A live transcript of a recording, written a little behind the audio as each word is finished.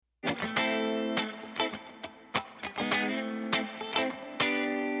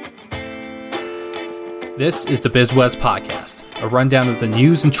This is the BizWest Podcast, a rundown of the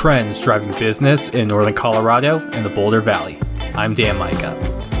news and trends driving business in Northern Colorado and the Boulder Valley. I'm Dan Micah.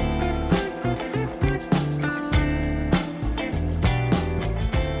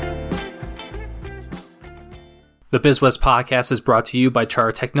 The BizWest Podcast is brought to you by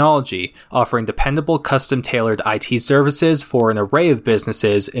Charter Technology, offering dependable, custom-tailored IT services for an array of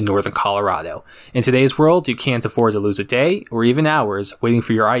businesses in Northern Colorado. In today's world, you can't afford to lose a day or even hours waiting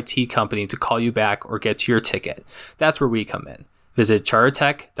for your IT company to call you back or get to your ticket. That's where we come in. Visit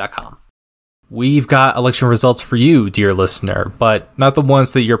chartertech.com. We've got election results for you, dear listener, but not the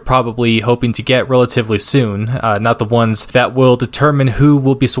ones that you're probably hoping to get relatively soon, not the ones that will determine who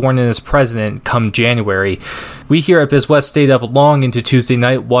will be sworn in as president come January. We here at BizWest stayed up long into Tuesday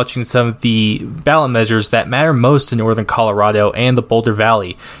night watching some of the ballot measures that matter most in Northern Colorado and the Boulder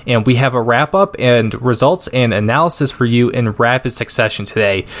Valley, and we have a wrap-up and results and analysis for you in rapid succession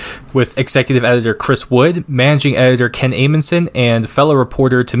today with Executive Editor Chris Wood, Managing Editor Ken Amundsen, and fellow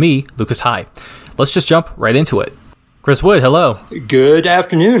reporter to me, Lucas High. Let's just jump right into it. Chris Wood, hello. Good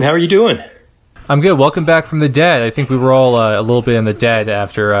afternoon. How are you doing? I'm good. Welcome back from the dead. I think we were all a little bit in the dead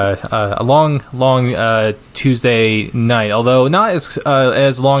after a long Tuesday night, although not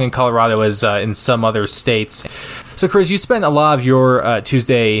as long in Colorado as in some other states. So, Chris, you spent a lot of your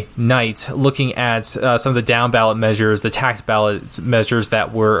Tuesday night looking at some of the down ballot measures, the tax ballot measures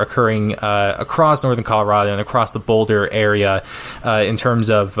that were occurring across Northern Colorado and across the Boulder area in terms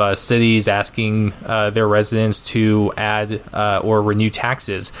of cities asking their residents to add or renew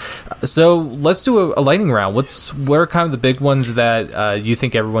taxes. So let's do a lightning round. What are kind of the big ones that you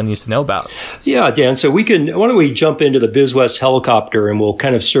think everyone needs to know about? Yeah, Dan. So why don't we jump into the BizWest helicopter and we'll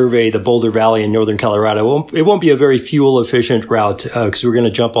kind of survey the Boulder Valley in Northern Colorado. It won't be a very fuel efficient route because we're going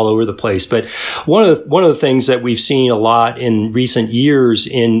to jump all over the place. But one of the things that we've seen a lot in recent years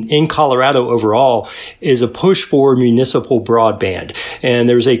in Colorado overall is a push for municipal broadband. And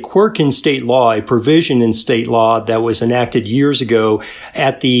there's a quirk in state law, a provision in state law that was enacted years ago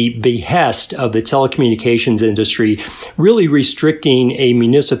at the behest of the telecommunications industry, really restricting a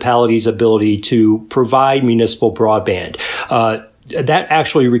municipality's ability to provide municipal broadband. That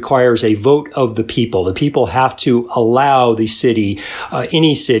actually requires a vote of the people. The people have to allow the city,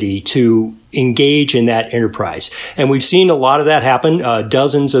 any city, to engage in that enterprise. And we've seen a lot of that happen.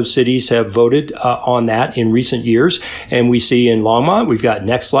 Dozens of cities have voted on that in recent years. And we see in Longmont, we've got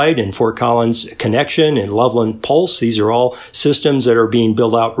Nextlight and Fort Collins Connection and Loveland Pulse. These are all systems that are being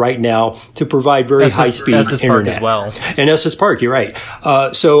built out right now to provide very high-speed internet. Park as well. And Estes Park, you're right.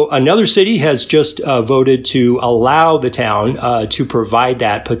 So another city has just voted to allow the town to provide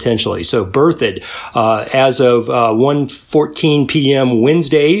that potentially. So Berthoud, as of 1:14 p.m.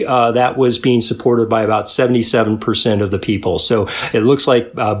 Wednesday, that was being supported by about 77% of the people. So it looks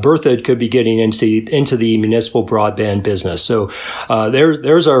like Berthoud could be getting into the municipal broadband business. So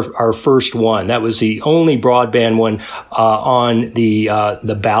there's our first one. That was the only broadband one on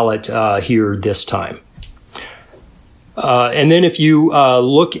the ballot here this time. And then if you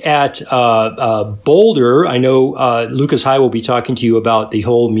look at Boulder, I know Lucas High will be talking to you about the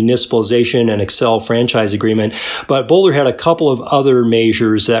whole municipalization and Excel franchise agreement, but Boulder had a couple of other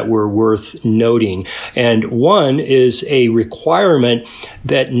measures that were worth noting. And one is a requirement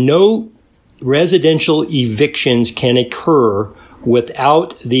that no residential evictions can occur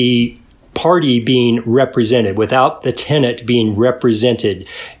without the party being represented, without the tenant being represented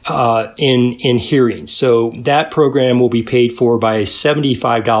in hearings. So that program will be paid for by a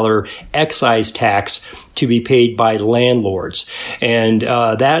 $75 excise tax to be paid by landlords. And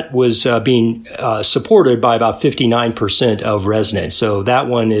that was being supported by about 59% of residents. So that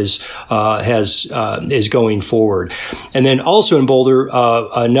one is going forward. And then also in Boulder,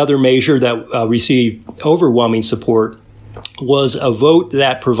 another measure that received overwhelming support was a vote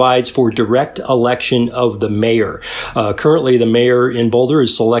that provides for direct election of the mayor. Currently, the mayor in Boulder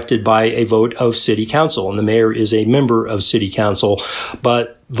is selected by a vote of city council, and the mayor is a member of city council.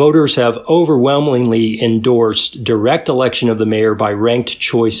 But voters have overwhelmingly endorsed direct election of the mayor by ranked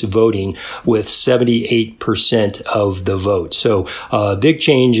choice voting with 78% of the vote. So big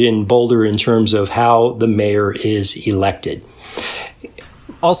change in Boulder in terms of how the mayor is elected.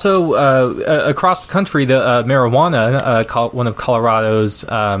 Also, across the country, the marijuana, one of Colorado's,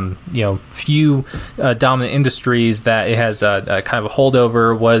 few dominant industries that it has kind of a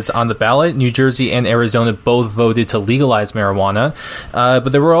holdover, was on the ballot. New Jersey and Arizona both voted to legalize marijuana, but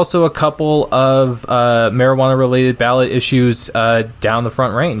there were also a couple of marijuana-related ballot issues down the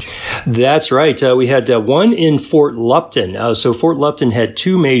Front Range. That's right. We had one in Fort Lupton. So Fort Lupton had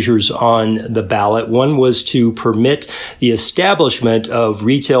two measures on the ballot. One was to permit the establishment of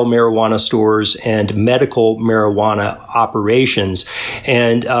retail marijuana stores and medical marijuana operations.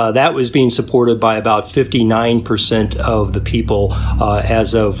 And that was being supported by about 59% of the people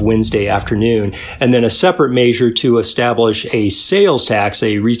as of Wednesday afternoon. And then a separate measure to establish a sales tax,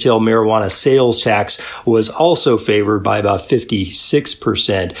 a retail marijuana sales tax, was also favored by about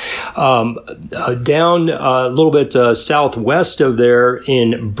 56%. Down a little bit southwest of there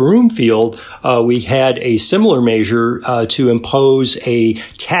in Broomfield, we had a similar measure to impose a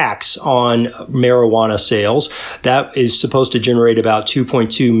tax on marijuana sales. That is supposed to generate about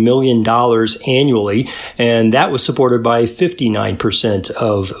 $2.2 million annually, and that was supported by 59%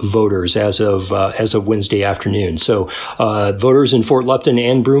 of voters as of Wednesday afternoon. So voters in Fort Lupton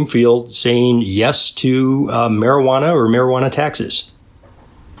and Broomfield saying yes to marijuana or marijuana taxes.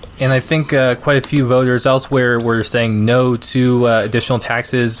 And I think quite a few voters elsewhere were saying no to additional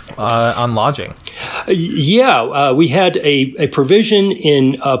taxes on lodging. We had a provision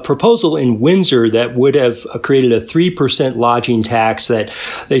in a proposal in Windsor that would have created a 3% lodging tax that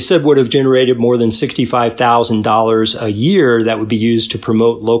they said would have generated more than $65,000 a year that would be used to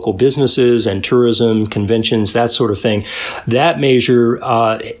promote local businesses and tourism, conventions, that sort of thing. That measure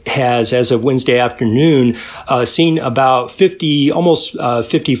has, as of Wednesday afternoon, seen about almost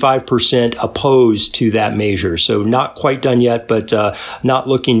 55% opposed to that measure. So not quite done yet, but not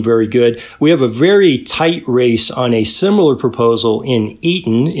looking very good. We have a very tight race on a similar proposal in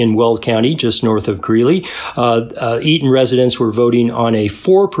Eaton in Weld County, just north of Greeley. Eaton residents were voting on a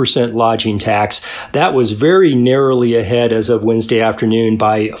 4% lodging tax. That was very narrowly ahead as of Wednesday afternoon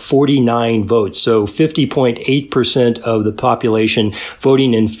by 49 votes. So 50.8% of the population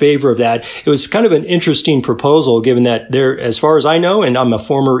voting in favor of that. It was kind of an interesting proposal given that there, as far as I know, and I'm a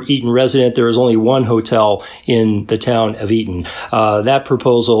former Eaton resident, there is only one hotel in the town of Eaton. That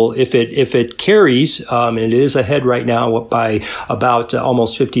proposal, if it carries, and it is ahead right now by about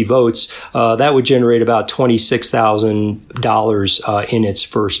almost 50 votes, that would generate about $26,000 in its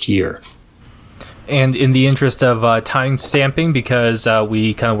first year. And in the interest of time stamping, because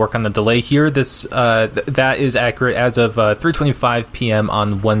we kind of work on the delay here, that is accurate as of 3:25 p.m.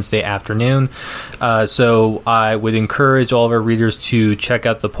 on Wednesday afternoon. So I would encourage all of our readers to check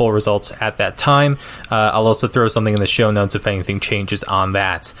out the poll results at that time. I'll also throw something in the show notes if anything changes on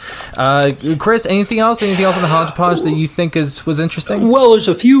that. Chris, anything else? Anything else on the hodgepodge that you think was interesting? Well, there's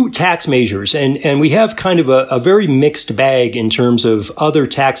a few tax measures, and we have kind of a very mixed bag in terms of other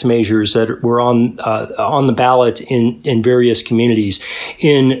tax measures that were on the ballot in various communities.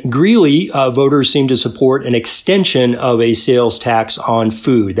 In Greeley, voters seem to support an extension of a sales tax on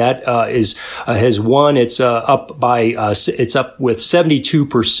food. That has won. It's up with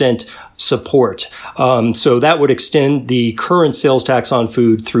 72% support. So that would extend the current sales tax on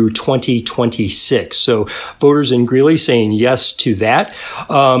food through 2026. So voters in Greeley saying yes to that.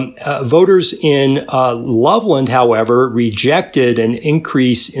 Voters in Loveland, however, rejected an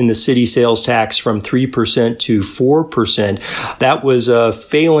increase in the city sales tax from 3% to 4%. That was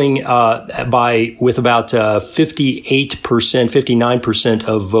failing with about 58%, 59%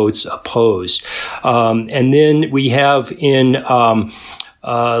 of votes opposed. And then we have in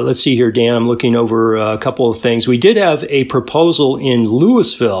let's see here, Dan, I'm looking over a couple of things. We did have a proposal in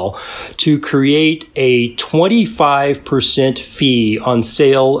Louisville to create a 25% fee on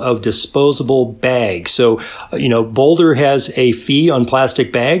sale of disposable bags. So, Boulder has a fee on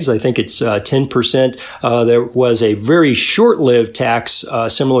plastic bags. I think it's 10%. There was a very short-lived tax,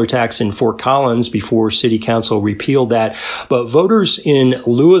 similar tax in Fort Collins before City Council repealed that. But voters in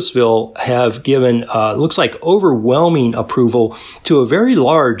Louisville have given, looks like overwhelming approval to a very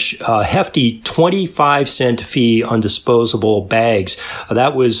large, hefty 25-cent fee on disposable bags.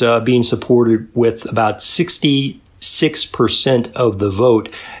 That was being supported with about 66% of the vote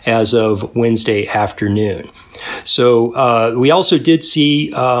as of Wednesday afternoon. So we also did see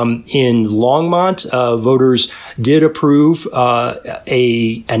in Longmont, voters did approve an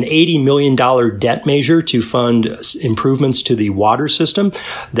 $80 million debt measure to fund improvements to the water system.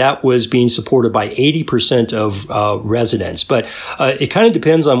 That was being supported by 80% of residents. But it kind of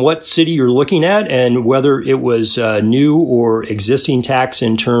depends on what city you're looking at and whether it was new or existing tax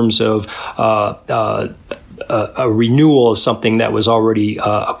in terms of a renewal of something that was already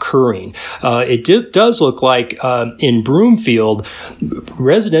occurring. It does look like in Broomfield,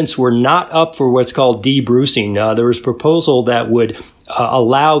 residents were not up for what's called debrucing. There was a proposal that would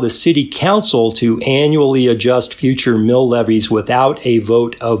allow the city council to annually adjust future mill levies without a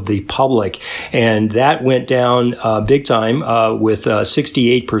vote of the public. And that went down big time with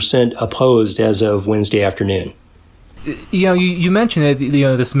 68% opposed as of Wednesday afternoon. You mentioned it,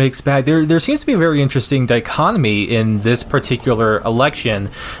 this mixed bag. There seems to be a very interesting dichotomy in this particular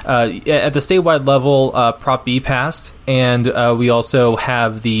election. At the statewide level, Prop B passed, and we also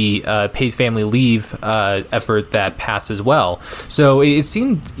have the paid family leave effort that passed as well. So it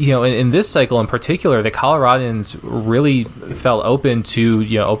seemed, in this cycle in particular, the Coloradans really felt open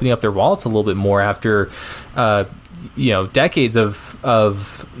to, opening up their wallets a little bit more after decades of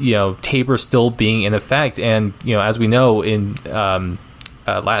Tabor still being in effect, and as we know in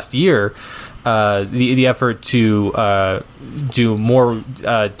last year, the effort to do more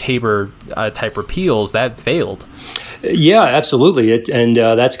Tabor type repeals that failed. Yeah, absolutely.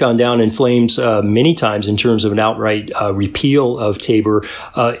 That's gone down in flames many times in terms of an outright repeal of Tabor.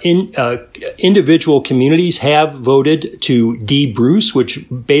 Individual communities have voted to de-Bruce, which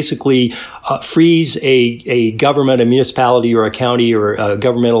basically frees a government, a municipality or a county or a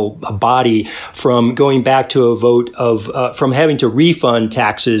governmental body from going back to a vote of from having to refund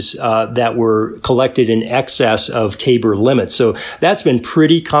taxes that were collected in excess of Tabor limits. So that's been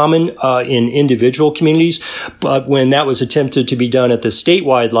pretty common in individual communities. But when that was attempted to be done at the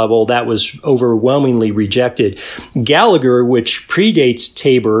statewide level, that was overwhelmingly rejected. Gallagher, which predates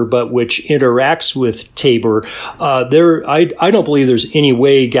Tabor, but which interacts with Tabor, I don't believe there's any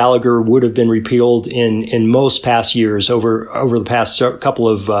way Gallagher would have been repealed in most past years over the past couple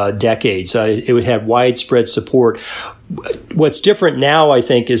of decades. It would have widespread support. What's different now, I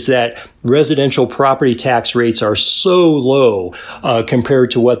think, is that residential property tax rates are so low compared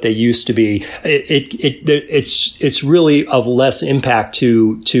to what they used to be. It's really of less impact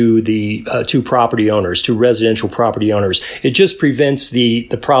to property owners, to residential property owners. It just prevents the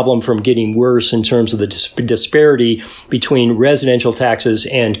problem from getting worse in terms of the disparity between residential taxes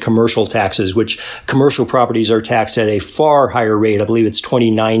and commercial taxes, which commercial properties are taxed at a far higher rate. I believe it's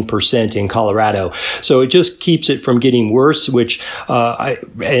 29% in Colorado. So it just keeps it from getting worse, which and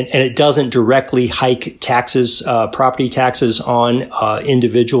it doesn't directly hike taxes, property taxes on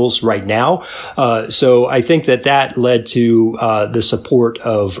individuals right now. So I think that led to the support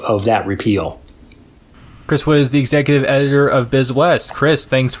of that repeal. Chris Wood is the executive editor of BizWest. Chris,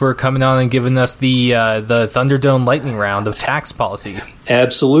 thanks for coming on and giving us the Thunderdome lightning round of tax policy.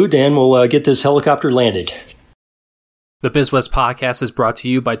 Absolute, Dan. We'll get this helicopter landed. The BizWest podcast is brought to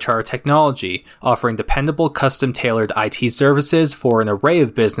you by Charter Technology, offering dependable, custom-tailored IT services for an array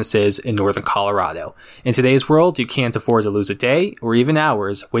of businesses in northern Colorado. In today's world, you can't afford to lose a day or even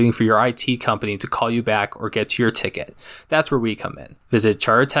hours waiting for your IT company to call you back or get to your ticket. That's where we come in. Visit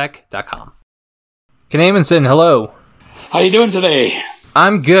chartertech.com. Ken Amundsen, hello. How you doing today?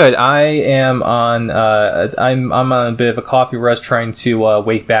 I'm good. I am on. I'm on a bit of a coffee rush, trying to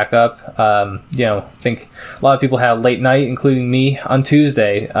wake back up. I think a lot of people had a late night, including me, on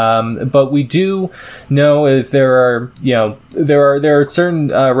Tuesday. But we do know if there are certain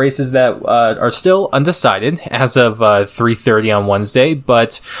races that are still undecided as of 3:30 on Wednesday.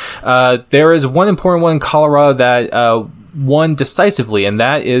 But there is one important one in Colorado that won decisively, and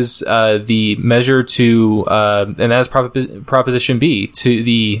that is the measure to, and that is Proposition B, to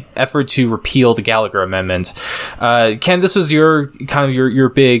the effort to repeal the Gallagher Amendment. Ken, this was your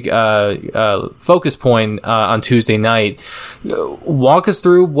big focus point on Tuesday night. Walk us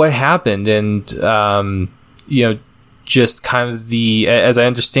through what happened, and just kind of as I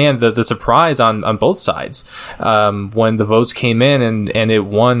understand, the surprise on both sides when the votes came in, and it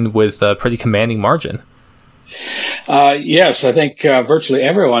won with a pretty commanding margin. Yes, I think virtually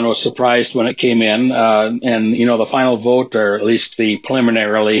everyone was surprised when it came in. And the final vote, or at least the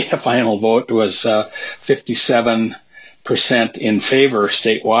preliminarily final vote, was 57% in favor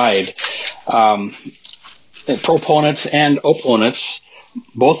statewide. Proponents and opponents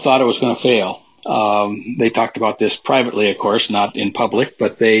both thought it was going to fail. They talked about this privately, of course, not in public,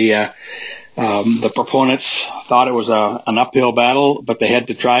 but the proponents thought it was an uphill battle, but they had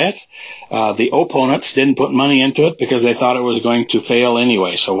to try it. The opponents didn't put money into it because they thought it was going to fail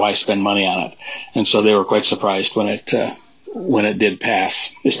anyway, so why spend money on it? And so they were quite surprised when it did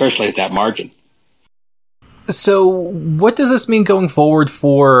pass, especially at that margin. So what does this mean going forward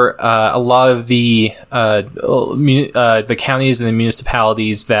for a lot of the counties and the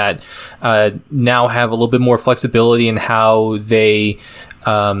municipalities that now have a little bit more flexibility in how they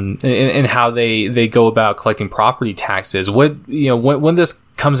and how they go about collecting property taxes? What when this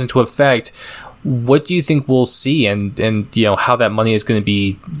comes into effect, what do you think we'll see, and how that money is going to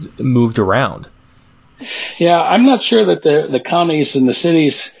be moved around? Yeah, I'm not sure that the counties and the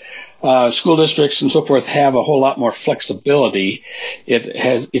cities school districts and so forth have a whole lot more flexibility.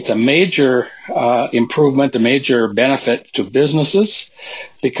 It's a major improvement, a major benefit to businesses,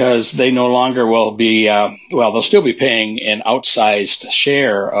 because they no longer will be, they'll still be paying an outsized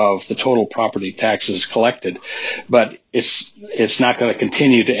share of the total property taxes collected, but it's not going to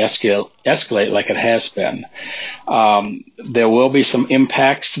continue to escalate like it has been. There will be some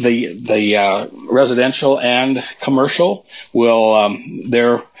impacts. The residential and commercial will,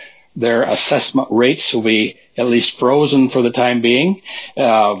 their assessment rates will be at least frozen for the time being.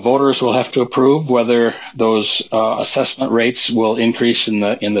 Voters will have to approve whether those assessment rates will increase in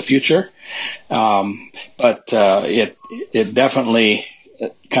the future. But it definitely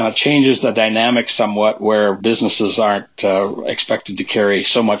kind of changes the dynamic somewhat, where businesses aren't expected to carry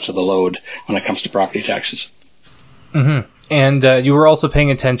so much of the load when it comes to property taxes. Mm-hmm. And you were also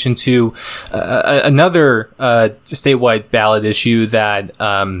paying attention to another statewide ballot issue that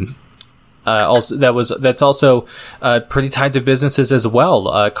that's also pretty tied to businesses as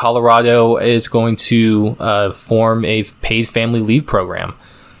well. Colorado is going to form a paid family leave program.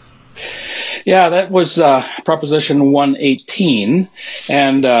 Yeah, that was Proposition 118,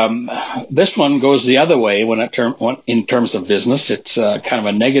 and this one goes the other way in terms of business. It's kind of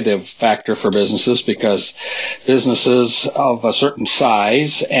a negative factor for businesses, because businesses of a certain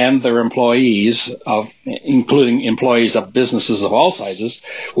size and their employees, including employees of businesses of all sizes,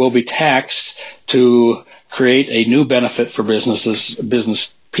 will be taxed to create a new benefit for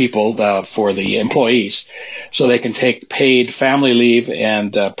business people, for the employees, so they can take paid family leave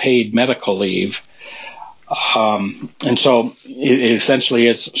and paid medical leave. And so it essentially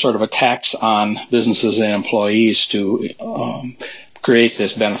is sort of a tax on businesses and employees to create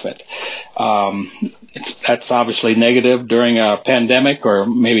this benefit. That's obviously negative during a pandemic, or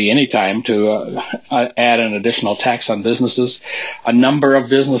maybe any time, to add an additional tax on businesses. A number of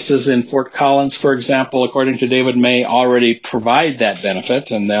businesses in Fort Collins, for example, according to David May, already provide that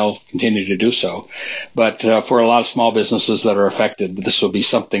benefit, and they'll continue to do so. But for a lot of small businesses that are affected, this will be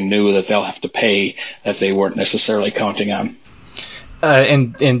something new that they'll have to pay that they weren't necessarily counting on.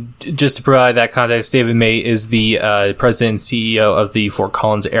 And just to provide that context, David May is the president and CEO of the Fort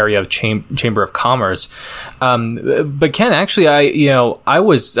Collins area of Chamber of Commerce. But Ken, actually, I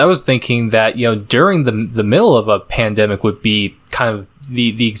was thinking that during the middle of a pandemic would be kind of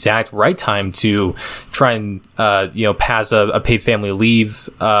the exact right time to try and pass a paid family leave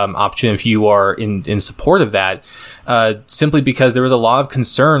option if you are in support of that. Simply because there was a lot of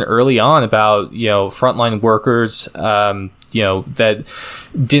concern early on about frontline workers that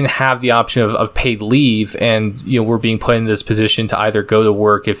didn't have the option of paid leave, and were being put in this position to either go to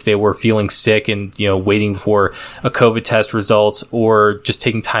work if they were feeling sick and waiting for a COVID test results, or just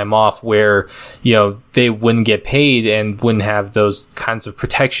taking time off where they wouldn't get paid and wouldn't have those kinds of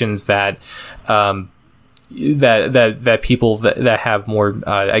protections that that people that have more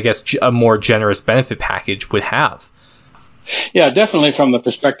a more generous benefit package would have. Yeah, definitely from the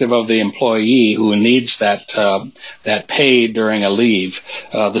perspective of the employee who needs that pay during a leave,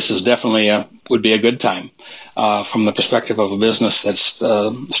 this is definitely would be a good time. From the perspective of a business that's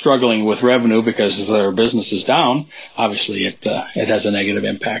struggling with revenue because their business is down, obviously it has a negative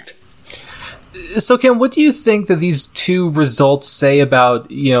impact. So, Ken, what do you think that these two results say about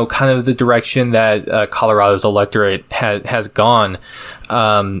kind of the direction that Colorado's electorate has gone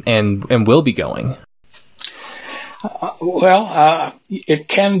and will be going? It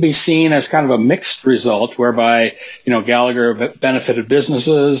can be seen as kind of a mixed result, whereby, Gallagher benefited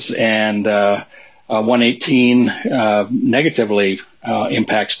businesses and 118 negatively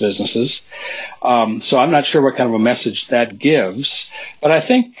impacts businesses. So I'm not sure what kind of a message that gives, but I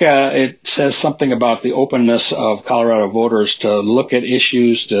think it says something about the openness of Colorado voters to look at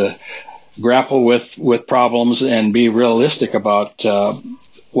issues, to grapple with problems, and be realistic about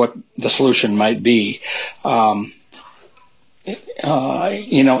what the solution might be.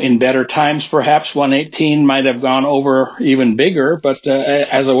 In better times, perhaps 118 might have gone over even bigger, but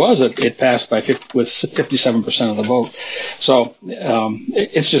as it was, it passed with 57% of the vote. So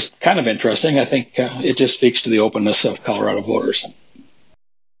it's just kind of interesting. I think it just speaks to the openness of Colorado voters.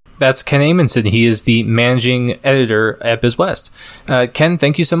 That's Ken Amundsen. He is the managing editor at BizWest. Ken,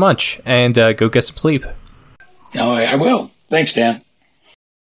 thank you so much, and go get some sleep. Oh, I will. Thanks, Dan.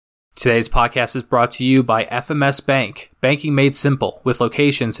 Today's podcast is brought to you by FMS Bank, banking made simple, with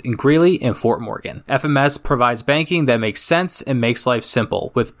locations in Greeley and Fort Morgan. FMS provides banking that makes sense and makes life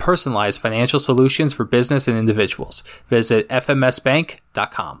simple, with personalized financial solutions for business and individuals. Visit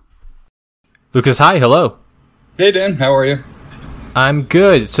fmsbank.com. Lucas, hi, hello. Hey, Dan, how are you? I'm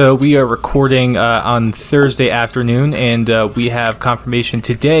good. So we are recording on Thursday afternoon, and we have confirmation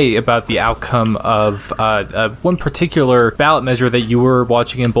today about the outcome of one particular ballot measure that you were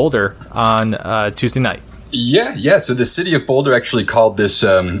watching in Boulder on Tuesday night. Yeah. So the city of Boulder actually called this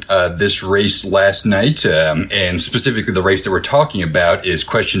this race last night, and specifically the race that we're talking about is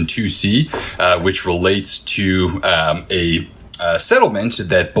question 2C, which relates to a settlement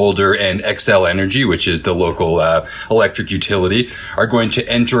that Boulder and Xcel Energy, which is the local electric utility, are going to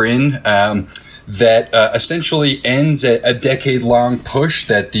enter in. That essentially ends a decade-long push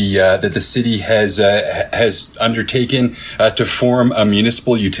that the city has undertaken to form a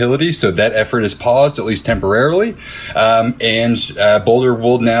municipal utility. So that effort is paused, at least temporarily, and Boulder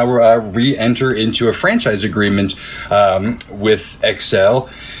will now re-enter into a franchise agreement with Xcel.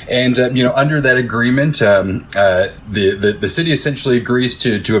 And under that agreement, the city essentially agrees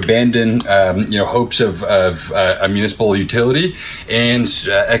to abandon hopes of a municipal utility, and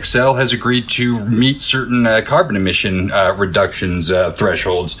Xcel has agreed to meet certain carbon emission reductions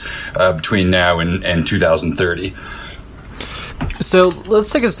thresholds between now and 2030. So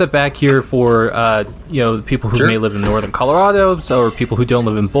let's take a step back here for the people who may live in northern Colorado, or people who don't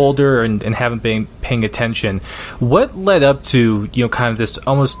live in Boulder and haven't been paying attention. What led up to kind of this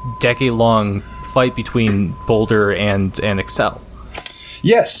almost decade-long fight between Boulder and Xcel?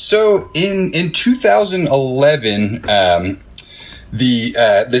 Yes. So in 2011.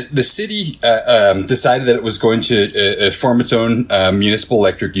 The city decided that it was going to form its own municipal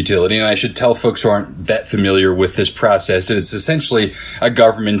electric utility, and I should tell folks who aren't that familiar with this process, it's essentially a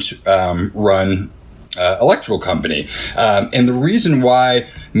government run electrical company, and the reason why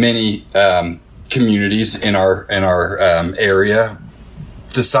many communities in our area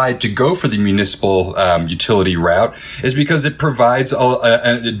decide to go for the municipal utility route is because it provides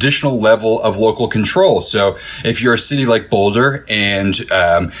an additional level of local control. So if you're a city like Boulder and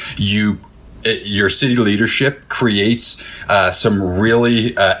your city leadership creates some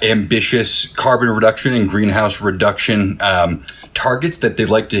really ambitious carbon reduction and greenhouse reduction targets that they'd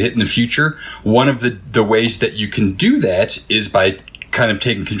like to hit in the future, one of the ways that you can do that is by kind of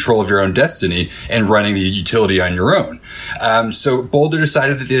taking control of your own destiny and running the utility on your own. So Boulder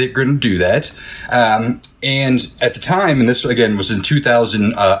decided that they were going to do that. And at the time, and this again was in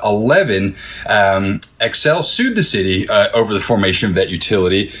 2011, Xcel sued the city over the formation of that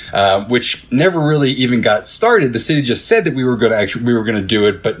utility, which never really even got started. The city just said that we were going to do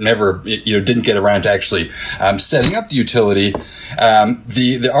it, but never didn't get around to actually setting up the utility.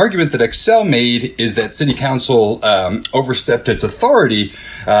 The argument that Xcel made is that City Council overstepped its authority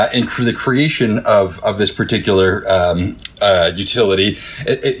in the creation of this particular utility.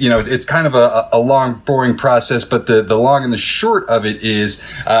 It's kind of a long, boring process, but the long and the short of it is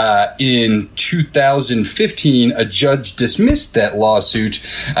in 2015, a judge dismissed that lawsuit,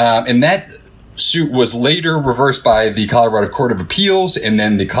 and that suit was later reversed by the Colorado Court of Appeals, and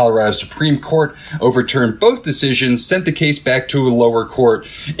then the Colorado Supreme Court overturned both decisions, sent the case back to a lower court,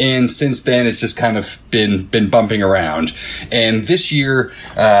 and since then it's just kind of been bumping around. And this year,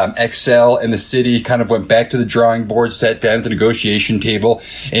 Xcel and the city kind of went back to the drawing board, sat down at the negotiation table,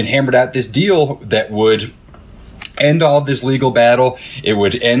 and hammered out this deal that would end all of this legal battle. It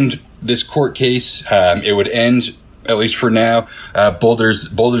would end this court case. It would end, at least for now,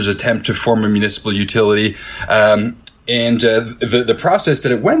 Boulder's attempt to form a municipal utility. And the process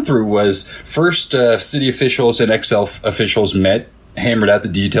that it went through was first city officials and Xcel officials met, hammered out the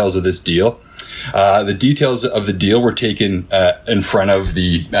details of this deal. The details of the deal were taken in front of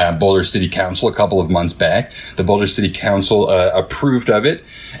the Boulder City Council a couple of months back. The Boulder City Council approved of it,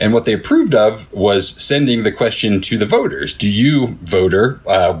 and what they approved of was sending the question to the voters. Do you, voter,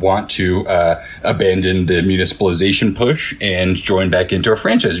 want to abandon the municipalization push and join back into a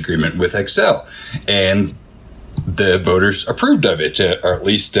franchise agreement with Xcel? And the voters approved of it, or at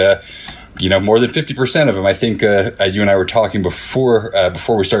least more than 50% of them. I think you and I were talking before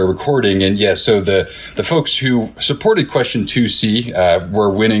we started recording, and so the folks who supported question 2C were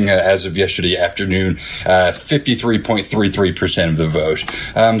winning as of yesterday afternoon, 53.33% of the vote.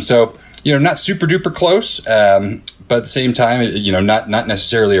 So not super duper close. But at the same time, not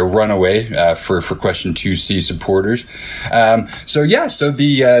necessarily a runaway for question 2C supporters. So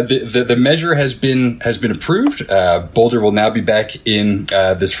the measure has been approved. Boulder will now be back in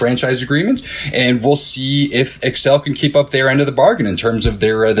this franchise agreement, and we'll see if Xcel can keep up their end of the bargain in terms of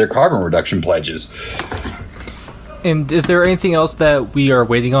their carbon reduction pledges. And is there anything else that we are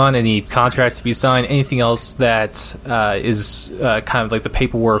waiting on? Any contracts to be signed? Anything else that is kind of like the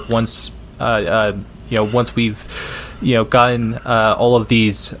paperwork once we've gotten all of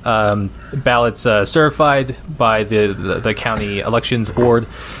these ballots certified by the county elections board.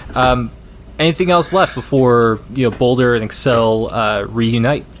 Anything else left before Boulder and Excel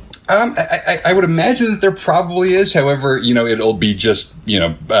reunite? I would imagine that there probably is. However, it'll be just,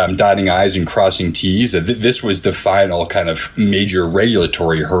 dotting I's and crossing T's. This was the final kind of major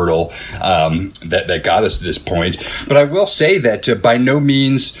regulatory hurdle that got us to this point. But I will say that by no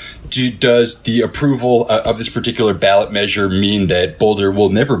means does the approval of this particular ballot measure mean that Boulder will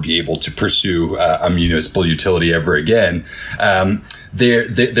never be able to pursue a municipal utility ever again.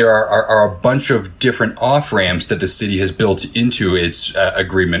 There are a bunch of different off-ramps that the city has built into its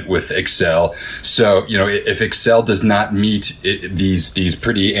agreement with Excel. So, if Excel does not meet these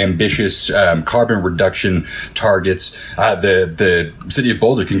pretty ambitious carbon reduction targets, the city of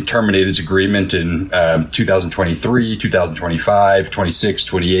Boulder can terminate its agreement in 2023, 2025, 26,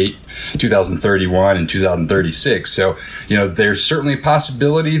 28, 2031, and 2036. So, there's certainly a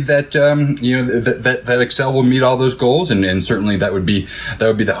possibility that that Excel will meet all those goals, and certainly that would be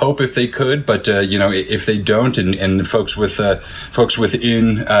the hope if they could. But if they don't, and folks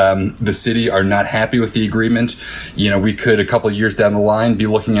within the city are not happy with the agreement, we could a couple of years down the line be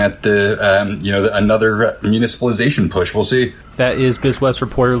looking at another municipalization push. We'll see. That is BizWest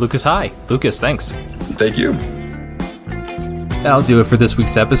reporter Lucas High. Lucas, thanks. Thank you. That'll do it for this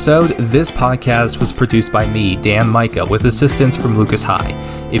week's episode. This podcast was produced by me, Dan Micah, with assistance from Lucas High.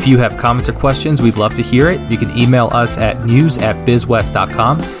 If you have comments or questions, we'd love to hear it. You can email us at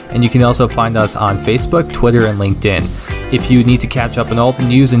news@bizwest.com, and you can also find us on Facebook, Twitter, and LinkedIn. If you need to catch up on all the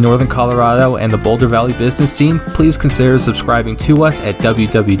news in Northern Colorado and the Boulder Valley business scene, please consider subscribing to us at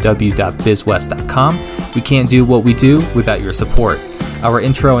www.bizwest.com. We can't do what we do without your support. Our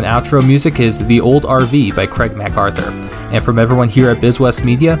intro and outro music is The Old RV by Craig MacArthur. And from everyone here at BizWest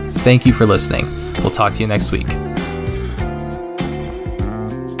Media, thank you for listening. We'll talk to you next week.